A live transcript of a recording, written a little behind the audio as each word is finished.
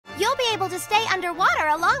you'll be able to stay underwater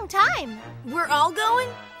a long time. We're all going?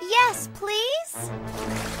 Yes, please.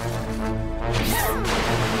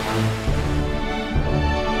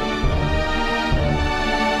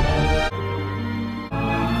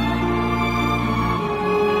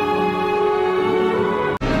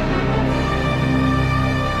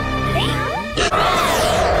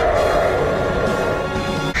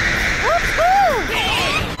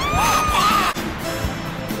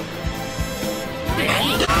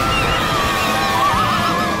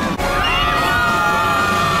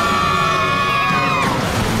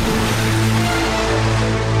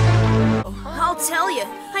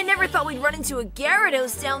 I never thought we'd run into a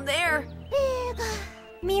Gyarados down there.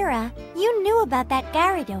 Mira, you knew about that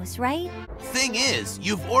Gyarados, right? Thing is,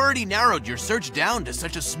 you've already narrowed your search down to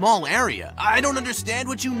such a small area. I don't understand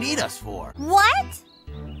what you need us for. What?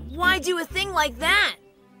 Why do a thing like that?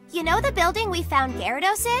 You know the building we found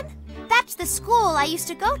Gyarados in? That's the school I used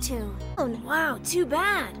to go to. Oh, wow, too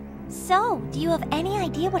bad. So, do you have any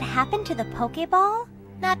idea what happened to the Pokeball?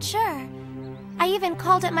 Not sure. I even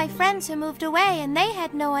called up my friends who moved away and they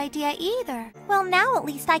had no idea either. Well, now at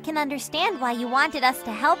least I can understand why you wanted us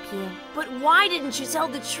to help you. But why didn't you tell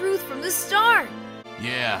the truth from the start?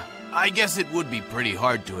 Yeah, I guess it would be pretty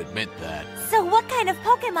hard to admit that. So what kind of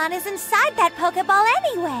Pokemon is inside that Pokeball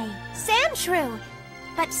anyway? Sandshrew.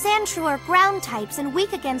 But Sandshrew are ground types and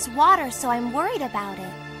weak against water, so I'm worried about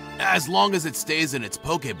it. As long as it stays in its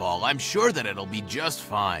Pokeball, I'm sure that it'll be just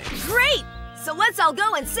fine. Great! So let's all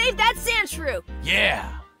go and save that Sandshrew!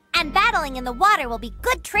 Yeah! And battling in the water will be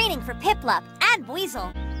good training for Piplup and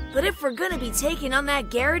Weasel. But if we're gonna be taking on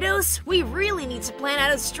that Gyarados, we really need to plan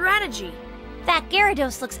out a strategy. That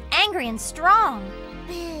Gyarados looks angry and strong.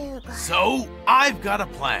 So, I've got a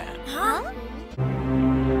plan. Huh?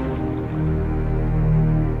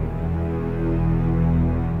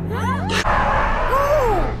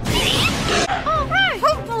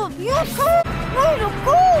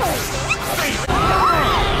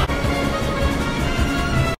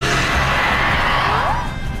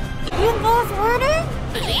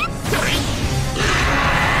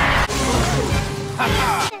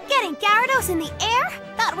 Getting Gyarados in the air?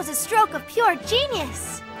 That was a stroke of pure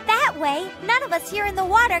genius. That way, none of us here in the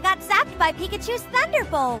water got zapped by Pikachu's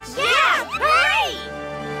Thunderbolt. Yeah! Hurry!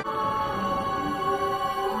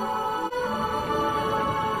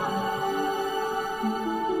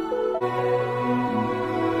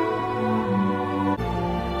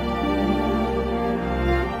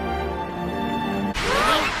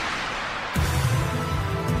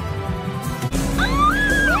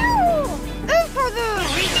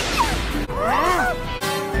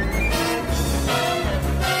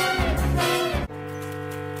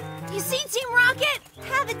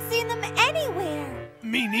 Haven't seen them anywhere.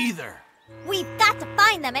 Me neither. We've got to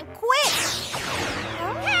find them and quick.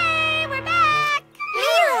 Hey, we're back!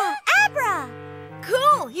 Mira! Abra!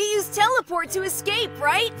 Cool! You used teleport to escape,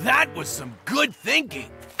 right? That was some good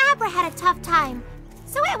thinking. Abra had a tough time,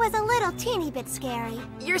 so it was a little teeny bit scary.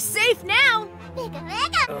 You're safe now!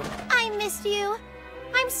 I missed you.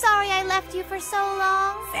 I'm sorry I left you for so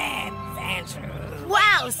long. Sandshrew.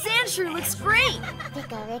 Wow, Sandshrew looks great!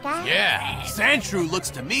 Yeah, Sandshrew looks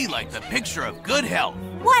to me like the picture of good health.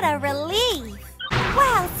 What a relief!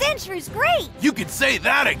 Wow, Sandshrew's great! You could say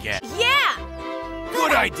that again. Yeah!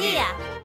 Good idea.